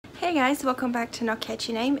Hey guys, welcome back to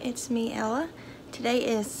Nocatchyname. It's me, Ella. Today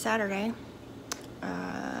is Saturday,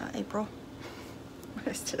 April. What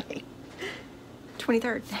is today?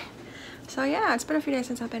 23rd. So yeah, it's been a few days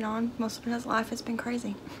since I've been on. Mostly because life has been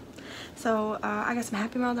crazy. So I got some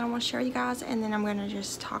Happy Mail that I want to share with you guys, and then I'm going to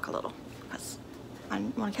just talk a little because I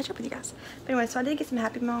want to catch up with you guys. But anyway, so I did get some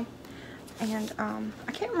Happy Mail, and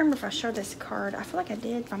I can't remember if I showed this card. I feel like I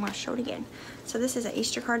did, but I'm going to show it again. So this is an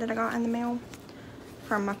Easter card that I got in the mail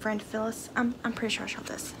from my friend Phyllis. I'm pretty sure I showed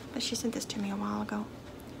this, but she sent this to me a while ago.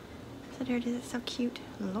 So there it is. It's so cute.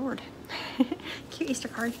 Lord. Cute Easter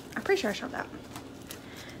card. I'm pretty sure I showed that.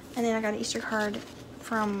 And then I got an Easter card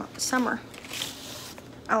from Summer.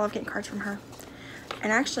 I love getting cards from her.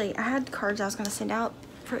 And actually, I had cards I was going to send out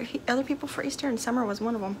for other people for Easter, and Summer was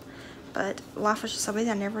one of them. But life was just so busy,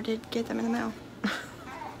 I never did get them in the mail.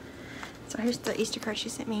 So here's the Easter card she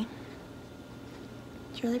sent me.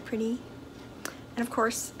 It's really pretty. And of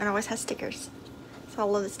course, it always has stickers. So I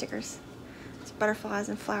love the stickers. It's butterflies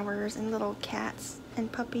and flowers and little cats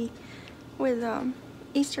and puppy with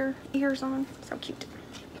Easter ears on. So cute.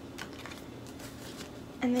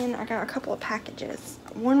 And then I got a couple of packages.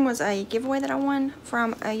 One was a giveaway that I won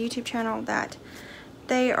from a YouTube channel that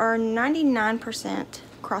they are 99%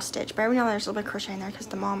 cross stitch. But every now and then there's a little bit of crochet in there because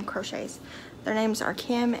the mom crochets. Their names are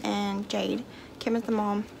Kim and Jade. Kim is the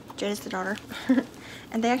mom, Jade is the daughter.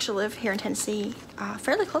 And they actually live here in Tennessee,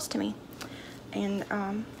 fairly close to me. And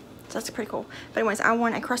so that's pretty cool. But anyways, I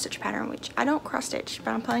won a cross stitch pattern, which I don't cross stitch,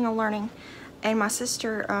 but I'm planning on learning. And my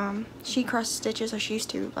sister, she cross stitches, or she used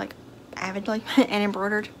to, like, avidly, and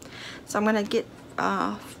embroidered. So I'm gonna get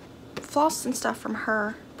floss and stuff from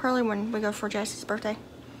her, probably when we go for Jesse's birthday.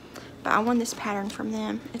 But I won this pattern from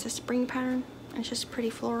them. It's a spring pattern, and it's just a pretty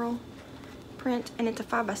floral print, and it's a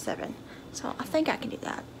 5x7. So I think I can do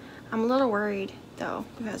that. I'm a little worried though,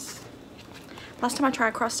 because last time I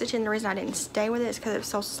tried cross stitching, the reason I didn't stay with it is because it was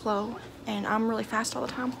so slow, and I'm really fast all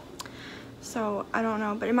the time. So I don't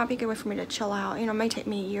know, but it might be a good way for me to chill out. You know, it may take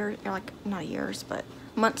me a year, or like not years, but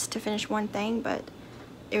months to finish one thing, but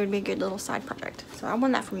it would be a good little side project. So I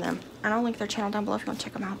won that from them, and I'll link their channel down below if you want to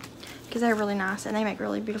check them out, because they're really nice and they make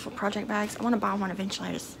really beautiful project bags. I want to buy one eventually.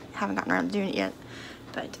 I just haven't gotten around to doing it yet,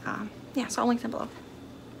 but yeah, so I'll link them below.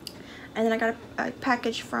 And then I got a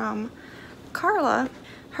package from Carla.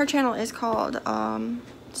 Her channel is called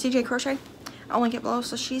CJ Crochet. I'll link it below.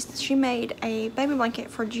 So she made a baby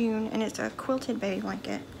blanket for June, and it's a quilted baby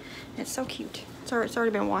blanket. And it's so cute. It's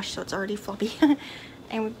already been washed, so it's already fluffy.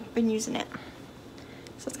 And we've been using it.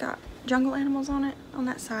 So it's got jungle animals on it, on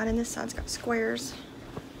that side, and this side's got squares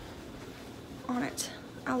on it.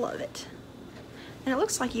 I love it. And it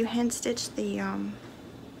looks like you hand stitched the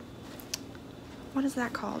what is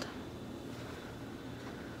that called?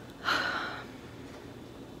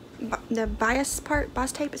 The bias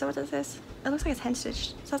tape, is that what this is? It looks like it's hand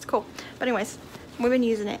stitched, so that's cool. But anyways, we've been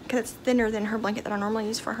using it because it's thinner than her blanket that I normally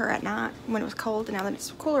use for her at night when it was cold, and now that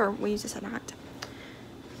it's cooler, we use this at night.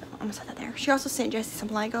 So I'm gonna set that there. She also sent Jesse some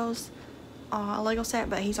Legos, a Lego set,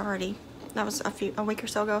 but he's already, that was a week or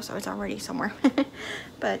so ago, so it's already somewhere.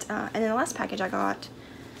 But and then the last package I got,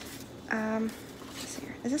 let's see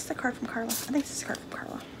here. Is this the card from Carla? I think this is the card from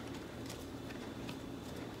Carla.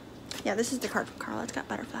 Yeah, this is the card from Carla. It's got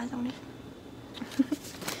butterflies on it.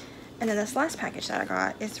 And then this last package that I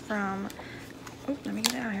got is from, oh, let me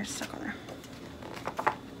get it out here. It's stuck on there.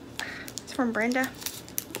 It's from Brenda.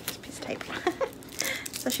 It's a piece of tape.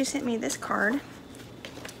 So she sent me this card.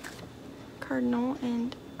 Cardinal,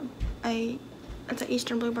 and that's an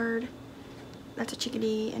Eastern bluebird. That's a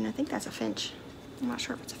chickadee, and I think that's a finch. I'm not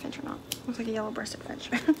sure if it's a finch or not. Looks like a yellow-breasted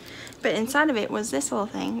finch. But inside of it was this little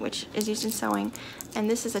thing, which is used in sewing. And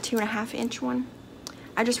this is a 2.5-inch one.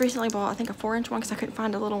 I just recently bought, I think, a 4-inch one because I couldn't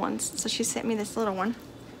find the little ones. So she sent me this little one,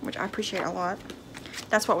 which I appreciate a lot.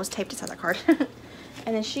 That's what was taped inside that card.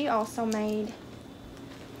 And then she also made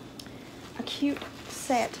a cute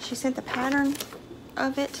set. She sent the pattern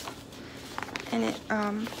of it, and it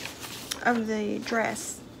of the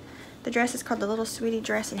dress. The dress is called the Little Sweetie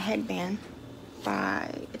Dress and Headband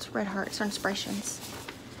by, it's Red Hearts or Inspirations.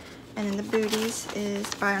 And then the booties is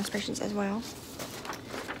by Inspirations as well.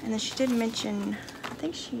 And then she did mention, I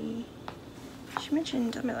think she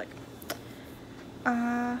mentioned, let me look.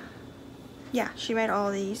 Yeah, she made all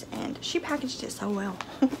of these, and she packaged it so well.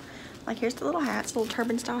 Like, here's the little hat. It's a little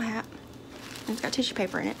turban style hat. And it's got tissue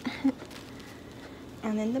paper in it.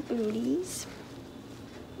 And then the booties.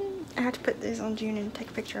 I have to put this on June and take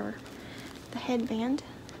a picture of her. The headband.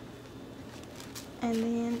 And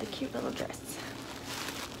then the cute little dress.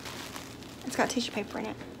 It's got tissue paper in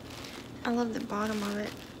it. I love the bottom of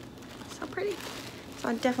it. So pretty. So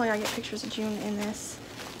I definitely gotta get pictures of June in this.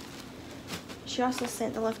 she also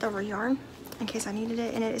sent the leftover yarn in case I needed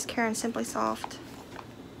it, and it is Karen Simply Soft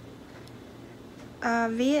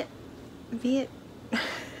Vietnam,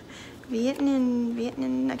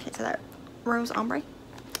 I can't say that, Rose Ombre,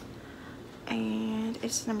 and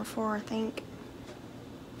it's number 4, I think.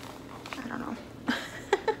 I don't know.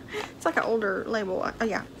 It's like an older label. Oh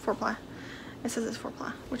yeah, 4-ply. It says it's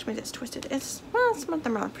 4-ply, which means it's twisted. It's, well, it's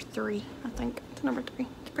number 3, I think. It's number 3.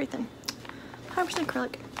 It's pretty thin. 100%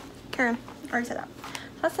 acrylic. Karen, I already said that.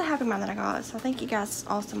 So that's the Happy Mind that I got. So thank you guys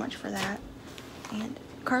all so much for that. And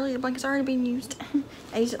Carly, the blanket's already being used.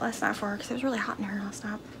 I used it last night for her because it was really hot in here last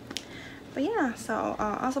night. But yeah, so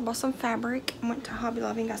I also bought some fabric. I went to Hobby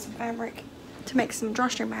Lobby and got some fabric to make some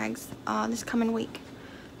drawstring bags this coming week.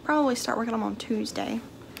 Probably start working on them on Tuesday.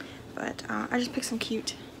 But I just picked some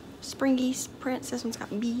cute springy prints. This one's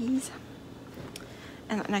got bees.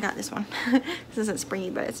 And I got this one. This isn't springy,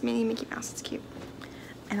 but it's mini Mickey Mouse. It's cute.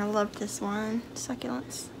 And I love this one,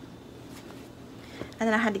 Succulents. And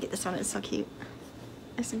then I had to get this one. It's so cute.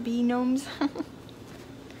 It's bee gnomes.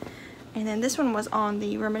 And then this one was on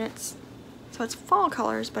the Remnants. So it's fall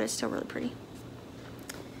colors, but it's still really pretty.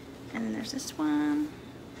 And then there's this one.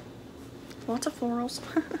 Lots of florals.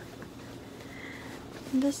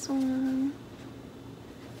 This one.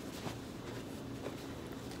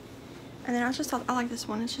 And then I just thought, I like this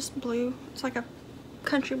one. It's just blue. It's like a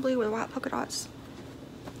country blue with white polka dots.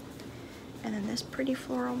 And then this pretty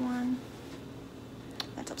floral one.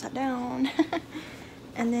 That's upside down.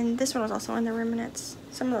 And then this one was also in the Remnants.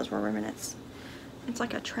 Some of those were Remnants. It's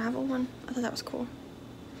like a travel one. I thought that was cool.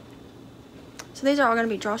 So these are all going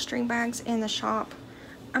to be drawstring bags in the shop.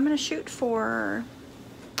 I'm going to shoot for...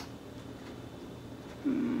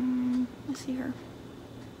 let's see here.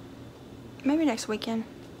 Maybe next weekend.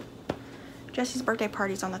 Jesse's birthday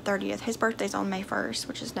party's on the 30th. His birthday's on May 1st,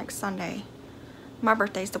 which is next Sunday. My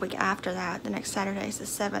birthday's the week after that. The next Saturday is the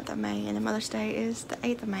 7th of May, and then Mother's Day is the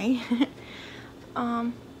 8th of May.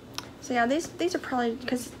 So yeah, these are probably,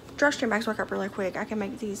 because drawstring bags work up really quick. I can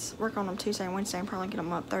make these, work on them Tuesday and Wednesday, and probably get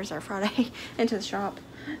them up Thursday or Friday into the shop.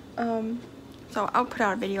 So I'll put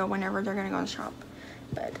out a video whenever they're gonna go in the shop.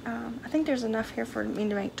 But I think there's enough here for me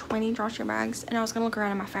to make 20 drawstring bags, and I was gonna look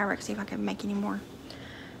around in my fabric, see if I could make any more.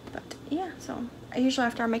 But yeah, so I usually,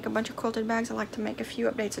 after I make a bunch of quilted bags, I like to make a few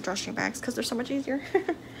updates of drawstring bags because they're so much easier.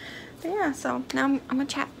 But yeah, so now I'm gonna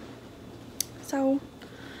chat. So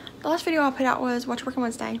the last video I put out was Watch Working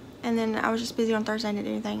Wednesday, and then I was just busy on Thursday and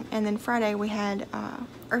didn't do anything. And then Friday we had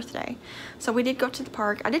Earth Day. So we did go to the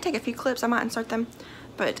park. I did take a few clips. I might insert them,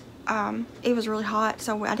 but it was really hot,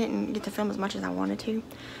 so I didn't get to film as much as I wanted to.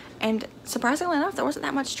 And surprisingly enough, there wasn't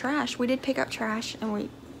that much trash. We did pick up trash, and we,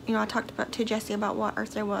 you know, I talked to Jessie about what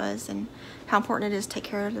Earth Day was and how important it is to take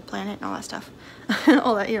care of the planet and all that stuff.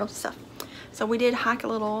 All that, you know, stuff. So we did hike a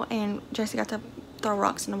little, and Jessie got to throw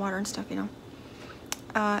rocks in the water and stuff, you know.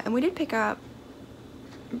 And we did pick up,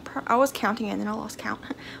 I was counting it and then I lost count,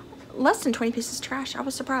 less than 20 pieces of trash. I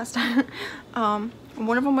was surprised.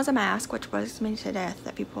 One of them was a mask, which was me to death,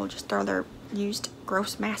 that people just throw their used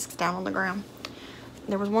gross masks down on the ground.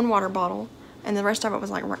 There was one water bottle, and the rest of it was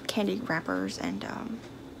like candy wrappers and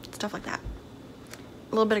stuff like that.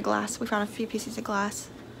 A little bit of glass. We found a few pieces of glass,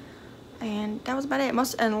 and that was about it.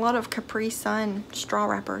 And a lot of Capri Sun straw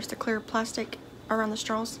wrappers, the clear plastic around the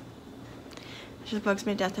straws. It just bugs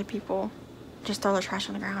me to death that people just throw their trash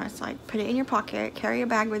on the ground. It's like, put it in your pocket, carry a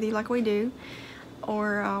bag with you like we do,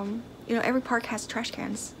 or you know, every park has trash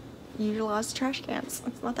cans. Utilize trash cans.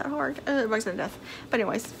 It's not that hard. It bugs me to death. But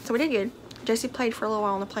anyways, so we did good. Jessie played for a little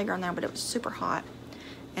while on the playground now, but it was super hot,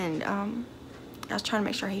 and I was trying to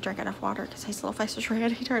make sure he drank enough water because his little face was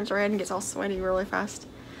red. He turns red and gets all sweaty really fast.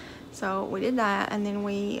 So we did that, and then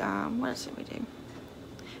we what else did we do?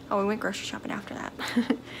 Oh, we went grocery shopping after that.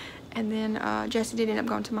 And then Jessie did end up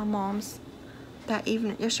going to my mom's that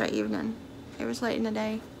evening, yesterday evening. It was late in the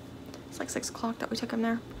day. It's like 6 o'clock that we took him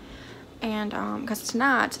there. And because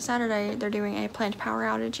tonight, Saturday, they're doing a planned power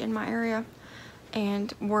outage in my area,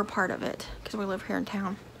 and we're part of it because we live here in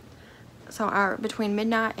town. So between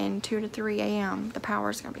midnight and 2 to 3 a.m. the power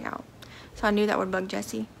is going to be out. So I knew that would bug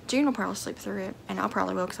Jessie. June will probably sleep through it, and I'll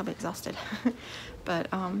probably will because I'll be exhausted. But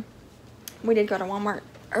we did go to Walmart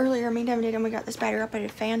earlier, me and Devin did, and we got this battery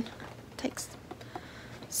operated fan. It takes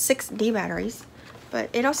 6 D batteries, but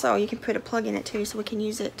it also, you can put a plug in it too, so we can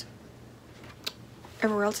use it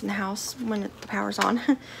everywhere else in the house when the power's on.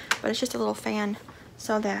 But it's just a little fan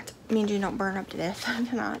so that me and June don't burn up to death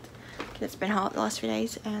tonight, because it's been hot the last few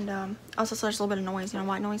days. And also, so there's a little bit of noise, you know,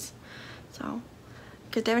 white noise. So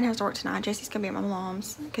because Devin has to work tonight, Jessie's gonna be at my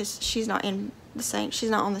mom's because she's not on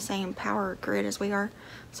the same power grid as we are,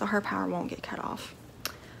 so her power won't get cut off.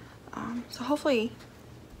 So hopefully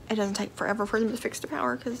it doesn't take forever for them to fix the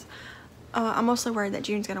power, because I'm mostly worried that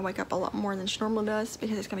June's gonna wake up a lot more than she normally does,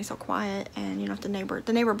 because it's gonna be so quiet. And you know, if the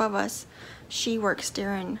neighbor above us, she works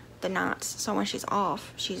during the nights, so when she's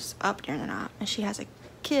off, she's up during the night, and she has a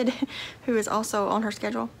kid who is also on her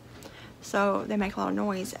schedule, so they make a lot of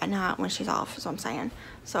noise at night when she's off, is what I'm saying.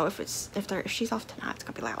 So if she's off tonight, it's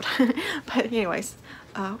gonna be loud. But anyways,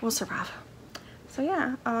 we'll survive. So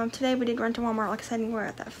yeah, today we did run to Walmart, like I said, and we're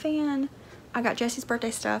at that fan. I got Jesse's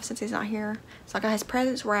birthday stuff since he's not here. So I got his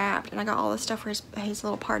presents wrapped, and I got all this stuff for his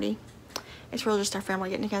little party. It's really just our family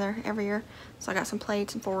getting together every year. So I got some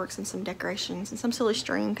plates and forks and some decorations and some silly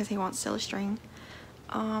string, because he wants silly string.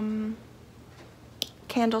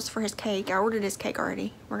 Candles for his cake. I ordered his cake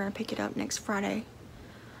already. We're gonna pick it up next Friday.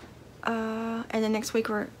 And then next week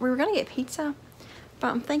we were gonna get pizza, but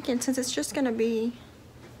I'm thinking, since it's just gonna be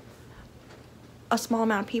a small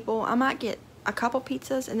amount of people, I might get a couple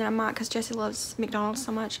pizzas, and then I might, because Jesse loves McDonald's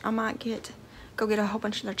so much, I might go get a whole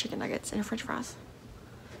bunch of their chicken nuggets and french fries,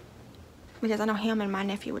 because I know him and my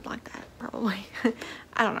nephew would like that probably.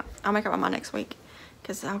 I don't know, I'll make up my mind next week,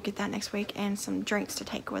 because I'll get that next week, and some drinks to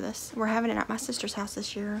take with us. We're having it at my sister's house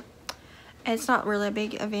this year, and it's not really a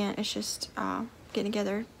big event. It's just getting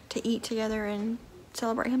together to eat together and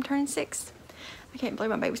celebrate him turning 6. I can't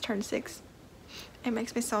believe my baby's turning 6. It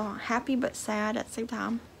makes me so happy but sad at the same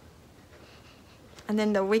time. And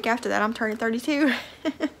then the week after that, I'm turning 32.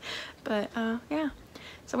 But yeah,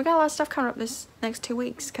 so we got a lot of stuff coming up this next 2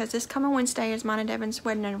 weeks, because this coming Wednesday is mine and Devin's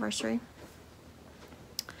wedding anniversary.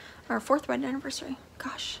 Our 4th wedding anniversary.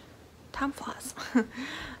 Gosh, time flies.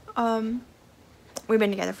 We've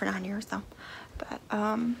been together for 9 years though. But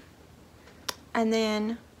and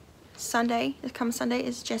then Sunday, this coming Sunday,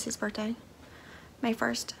 is Jesse's birthday, May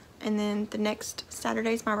 1st. And then the next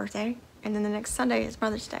Saturday is my birthday, and then the next Sunday is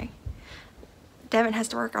Mother's Day. Devin has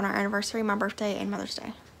to work on our anniversary, my birthday, and Mother's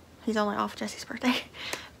Day. He's only off Jesse's birthday,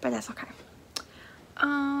 but that's okay.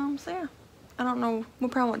 So yeah, I don't know, we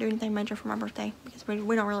probably won't do anything major for my birthday, because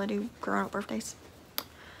we don't really do grown-up birthdays.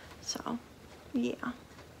 So yeah,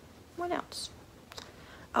 what else?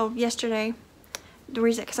 Oh, yesterday, the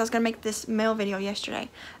reason, because I was gonna make this mail video yesterday,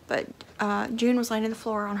 but June was laying on the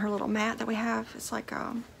floor on her little mat that we have. It's like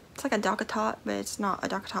a Docatot, but it's not a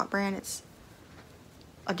Docatot brand. It's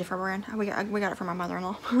a different brand. We got it from my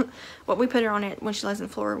mother-in-law. But we put her on it when she lays on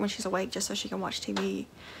the floor when she's awake, just so she can watch TV,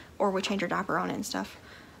 or we change her diaper on it and stuff.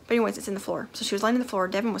 But anyways, it's in the floor. So she was laying on the floor.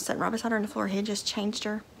 Devin was sitting right beside her on the floor. He had just changed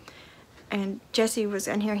her, and Jesse was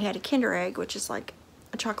in here. He had a Kinder Egg, which is like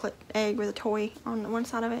a chocolate egg with a toy on one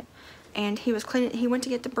side of it, and he was cleaning. He went to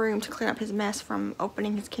get the broom to clean up his mess from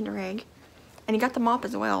opening his Kinder Egg, and he got the mop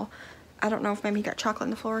as well. I don't know if maybe he got chocolate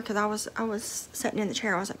on the floor, because I was sitting in the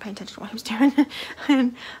chair. I wasn't paying attention to what he was doing.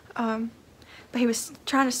 And but he was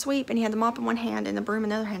trying to sweep, and he had the mop in one hand and the broom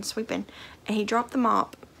in the other hand sweeping, and he dropped the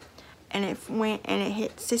mop, and it went and it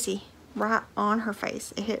hit Sissy right on her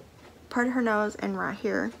face. It hit part of her nose and right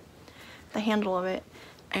here, the handle of it,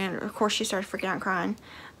 and of course she started freaking out and crying.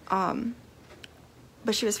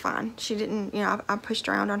 But she was fine. She didn't, you know, I pushed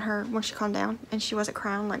around on her when she calmed down, and she wasn't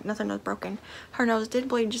crying, like nothing was broken. Her nose did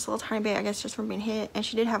bleed just a little tiny bit, I guess, just from being hit, and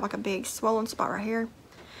she did have like a big swollen spot right here.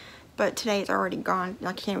 But today it's already gone.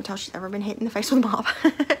 Like, you can't even tell she's ever been hit in the face with a mop.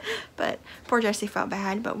 But poor Jesse felt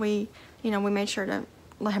bad, but we, you know, we made sure to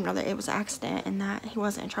let him know that it was an accident and that he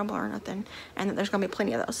wasn't in trouble or nothing, and that there's gonna be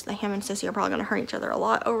plenty of those. That him and Sissy are probably gonna hurt each other a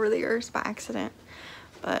lot over the years by accident.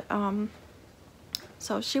 But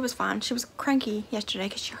so she was fine. She was cranky yesterday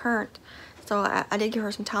because she hurt. So I did give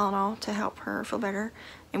her some Tylenol to help her feel better.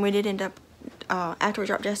 And we did end up, after we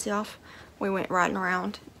dropped Jessie off, we went riding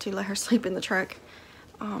around to let her sleep in the truck.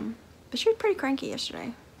 But she was pretty cranky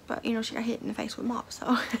yesterday. But, you know, she got hit in the face with a mop,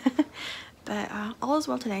 so. But all is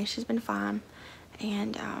well today. She's been fine.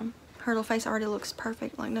 And her little face already looks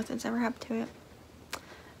perfect, like nothing's ever happened to it.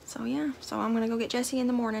 So, yeah. So I'm going to go get Jessie in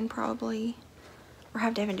the morning, probably. Or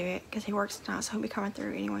have Devin do it, because he works tonight, so he'll be coming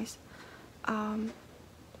through anyways. Yeah,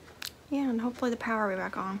 and hopefully the power will be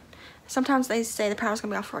back on. Sometimes they say the power's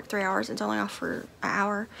gonna be off for like 3 hours. It's only off for an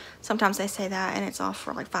hour. Sometimes they say that, and it's off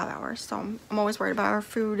for like 5 hours. So I'm always worried about our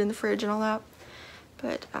food in the fridge and all that.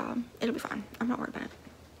 But it'll be fine. I'm not worried about it.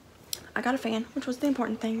 I got a fan, which was the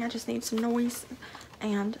important thing. I just need some noise,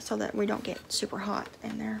 and so that we don't get super hot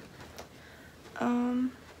in there. Yeah,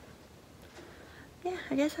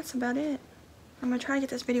 I guess that's about it. I'm going to try to get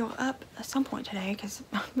this video up at some point today, because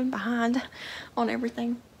I've been behind on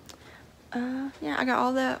everything. Yeah, I got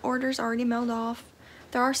all the orders already mailed off.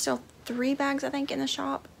 There are still 3 bags, I think, in the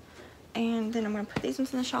shop. And then I'm going to put these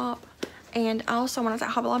ones in the shop. And also, when I was at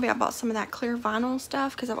Hobby Lobby, I bought some of that clear vinyl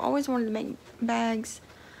stuff, because I've always wanted to make bags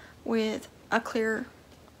with a clear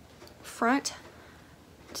front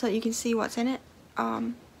so that you can see what's in it.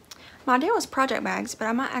 My idea was project bags, but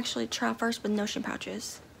I might actually try first with notion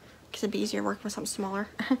pouches because it'd be easier working with something smaller.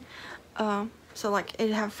 So like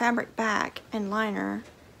it'd have fabric back and liner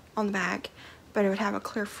on the bag, but it would have a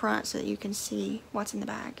clear front so that you can see what's in the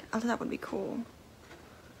bag. I thought that would be cool,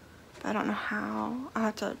 but I don't know how. I'll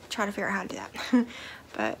have to try to figure out how to do that.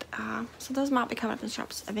 But so those might be coming up in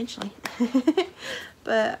shops eventually.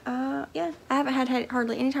 But yeah, I haven't had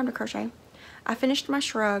hardly any time to crochet. I finished my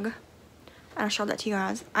shrug, and I showed that to you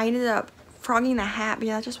guys. I ended up frogging the hat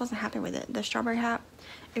because I just wasn't happy with it. The strawberry hat,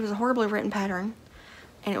 it was a horribly written pattern,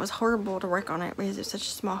 and it was horrible to work on it because it's such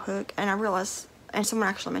a small hook. And I realized, and someone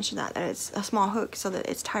actually mentioned that it's a small hook so that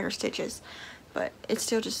it's tighter stitches, but it's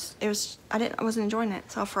still just, it was, I wasn't enjoying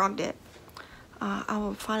it, so I frogged it. I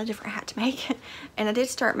will find a different hat to make. And I did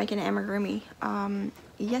start making an amigurumi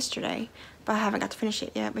yesterday, but I haven't got to finish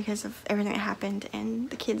it yet because of everything that happened and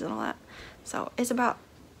the kids and all that. So it's about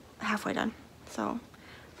halfway done. So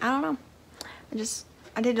I don't know.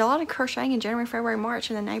 I did a lot of crocheting in January, February, March,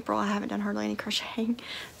 and then April I haven't done hardly any crocheting.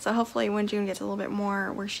 So hopefully when June gets a little bit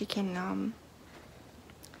more where she can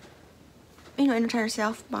you know, entertain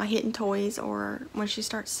herself by hitting toys, or when she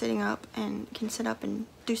starts sitting up and can sit up and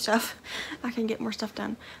do stuff, I can get more stuff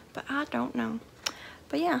done. But I don't know.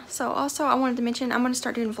 But yeah, so also I wanted to mention I'm going to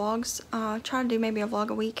start doing vlogs. Try to do maybe a vlog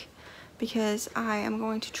a week because I am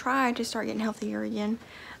going to try to start getting healthier again.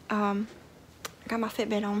 I got my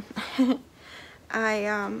Fitbit on.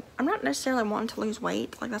 I'm not necessarily wanting to lose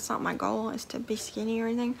weight. Like, that's not my goal, is to be skinny or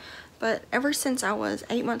anything. But ever since I was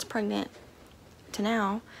 8 months pregnant to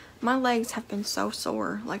now, my legs have been so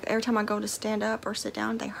sore. Like, every time I go to stand up or sit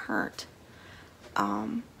down, they hurt.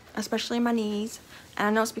 Especially my knees. And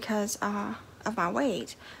I know it's because of my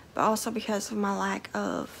weight, but also because of my lack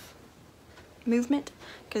of movement.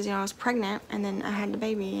 Because, you know, I was pregnant and then I had the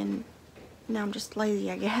baby, and now I'm just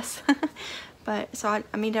lazy, I guess. But so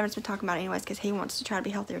me and Devin's been talking about it anyways, because he wants to try to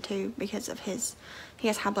be healthier too, because of he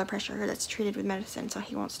has high blood pressure that's treated with medicine, so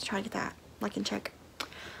he wants to try to get that like in check.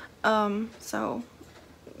 So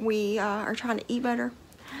we are trying to eat better,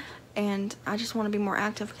 and I just want to be more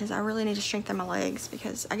active because I really need to strengthen my legs,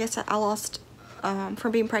 because I guess I lost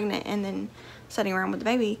from being pregnant and then sitting around with the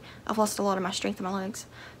baby, I've lost a lot of my strength in my legs.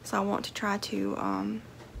 So I want to try to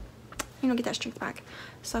you know, get that strength back.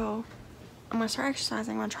 So I'm going to start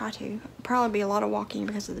exercising. I'm going to try to. Probably be a lot of walking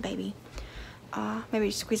because of the baby.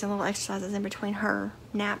 Maybe squeeze in little exercises in between her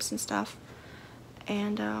naps and stuff.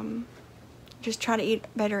 And just try to eat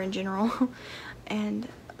better in general. And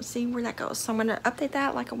see where that goes. So I'm going to update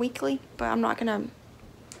that like a weekly. But I'm not going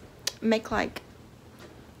to make like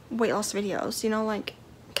weight loss videos. You know, like,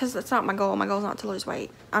 because that's not my goal. My goal is not to lose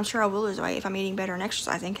weight. I'm sure I will lose weight if I'm eating better and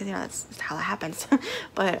exercising, because, you know, that's how that happens.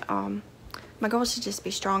 But my goal is to just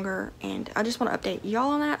be stronger, and I just want to update y'all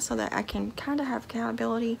on that so that I can kind of have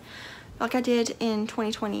accountability like I did in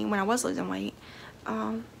 2020 when I was losing weight,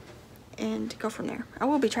 and go from there. I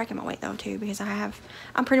will be tracking my weight though too, because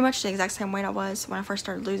I'm pretty much the exact same weight I was when I first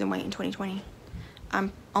started losing weight in 2020.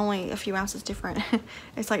 I'm only a few ounces different.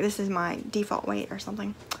 It's like this is my default weight or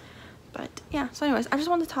something. But yeah, so anyways, I just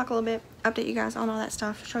wanted to talk a little bit, update you guys on all that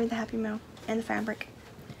stuff, show you the Happy Meal and the fabric.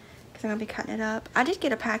 I'm gonna be cutting it up. I did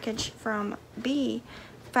get a package from B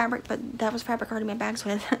fabric, but that was fabric I already made bags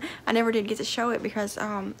with. I never did get to show it because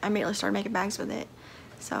I immediately started making bags with it.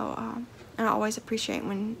 So and I always appreciate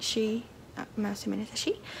when I'm assuming it's a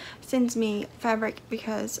she, sends me fabric,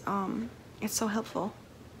 because it's so helpful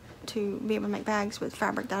to be able to make bags with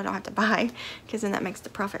fabric that I don't have to buy, because then that makes the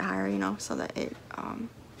profit higher, you know, so that it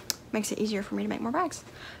makes it easier for me to make more bags.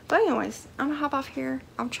 But anyways, I'm gonna hop off here.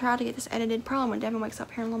 I'll try to get this edited probably when Devin wakes up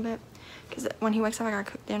here in a little bit, because when he wakes up I gotta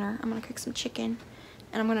cook dinner. I'm gonna cook some chicken,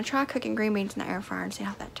 and I'm gonna try cooking green beans in the air fryer and see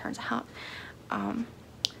how that turns out,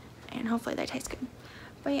 and hopefully they taste good.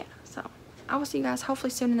 But yeah, so I will see you guys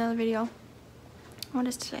hopefully soon in another video. What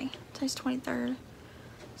is today? Today's 23rd,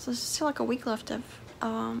 so there's still like a week left of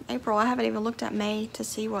April. I haven't even looked at May to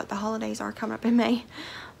see what the holidays are coming up in May.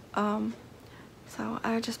 So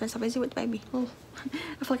I've just been so busy with the baby. I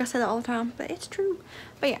feel like I say that all the time, but it's true.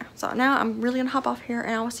 But yeah, so now I'm really gonna hop off here,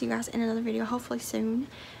 and I will see you guys in another video hopefully soon.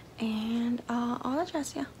 And all that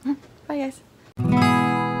jazz, yeah. Bye guys.